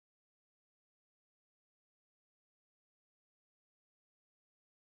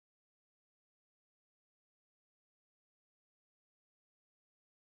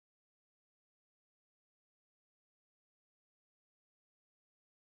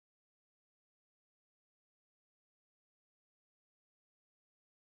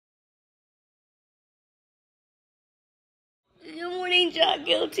morning, John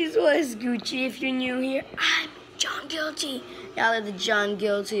Guilty's. What is Gucci? If you're new here, I'm John Guilty. Y'all are the John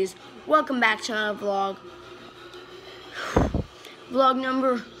Guiltys. Welcome back to another vlog. Vlog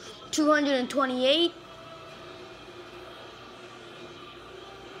number 228.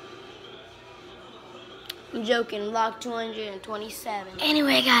 I'm joking. Vlog 227.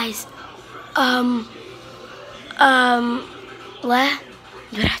 Anyway, guys. What?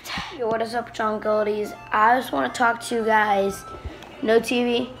 Yo, what is up, John Guiltys? I just want to talk to you guys. No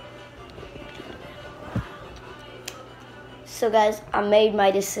TV. So, guys, I made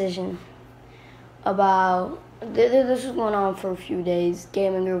my decision about this was going on for a few days,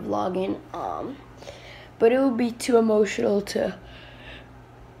 gaming or vlogging. But it would be too emotional to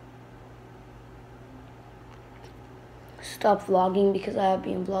stop vlogging because I have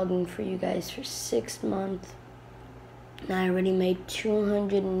been vlogging for you guys for 6 months. And I already made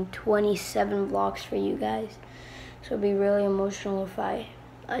 227 vlogs for you guys. So it'd be really emotional if I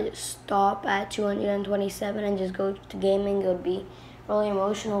just stop at 227 and just go to gaming. It would be really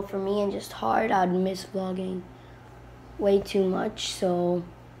emotional for me and just hard. I'd miss vlogging way too much. So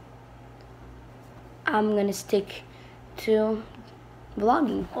I'm gonna stick to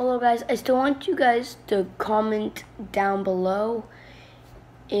vlogging. Although, guys, I still want you guys to comment down below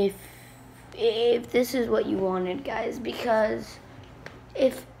if this is what you wanted, guys, because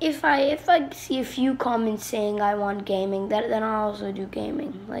if I see a few comments saying I want gaming, then I'll also do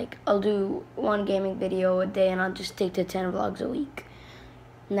gaming. Like, I'll do 1 gaming video a day and I'll just stick to 10 vlogs a week,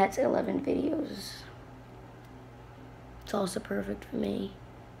 and that's 11 videos. It's also perfect for me.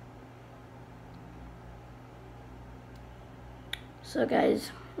 So,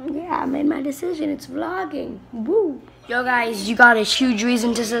 guys, yeah, I made my decision. It's vlogging. Woo! Yo, guys, you got a huge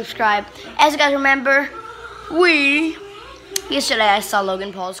reason to subscribe. As you guys remember, yesterday I saw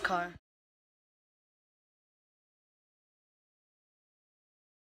Logan Paul's car.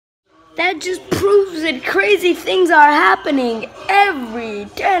 That just proves that crazy things are happening every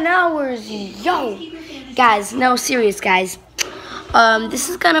 10 hours. Yo! Guys, no, serious, guys. This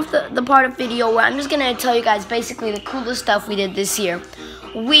is kind of the part of video where I'm just gonna tell you guys basically the coolest stuff we did this year.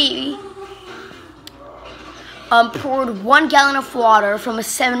 We poured 1 gallon of water from a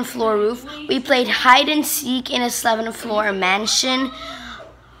 7th floor roof. We played hide and seek in a 7th floor mansion.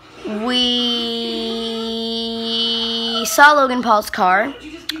 We saw Logan Paul's car.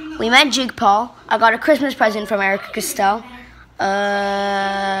 We met Jake Paul. I got a Christmas present from Erica Castell.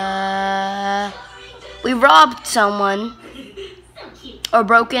 We robbed someone. Or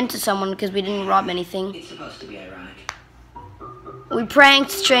broke into someone because we didn't rob anything. It's supposed to be ironic. We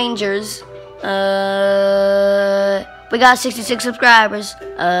pranked strangers. We got 66 subscribers.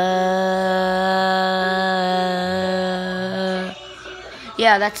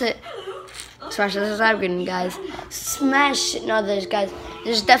 Yeah, that's it. Smash the subscribe button, guys. Smash it. No, there's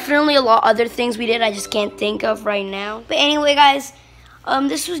definitely a lot other things we did I just can't think of right now. But anyway, guys,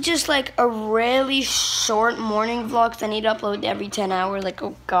 this was just like a really short morning vlog because I need to upload every 10 hours. Like,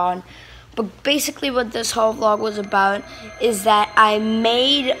 oh god. But basically what this whole vlog was about is that I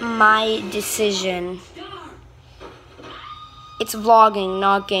made my decision. It's vlogging,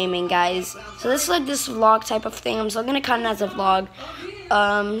 not gaming, guys. So this is like this vlog type of thing. I'm still gonna count it as a vlog.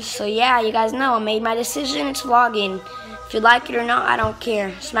 So yeah, you guys know I made my decision. It's vlogging. If you like it or not, I don't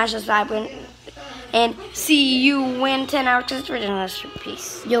care. Smash the subscribe button. And see you in 10 hours.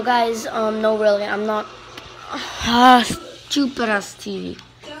 Peace. Yo, guys, no, really, I'm not stupid ass TV.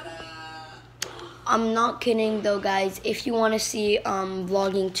 I'm not kidding though, guys. If you want to see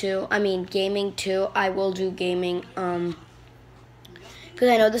vlogging too, I mean gaming too, I will do gaming. Because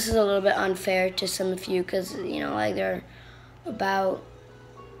I know this is a little bit unfair to some of you, because you know, like, there are about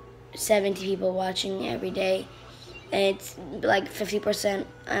 70 people watching every day. And it's like 50%,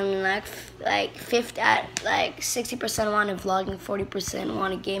 I mean, like 60% wanted vlogging, 40%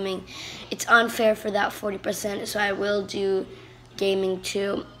 wanted gaming. It's unfair for that 40%, so I will do gaming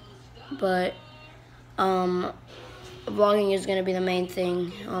too. But vlogging is gonna be the main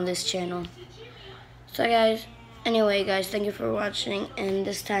thing on this channel. So, guys, anyway, guys, thank you for watching, and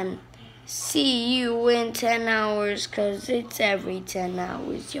this time, see you in 10 hours, cause it's every 10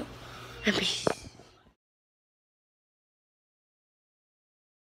 hours, yo. Peace.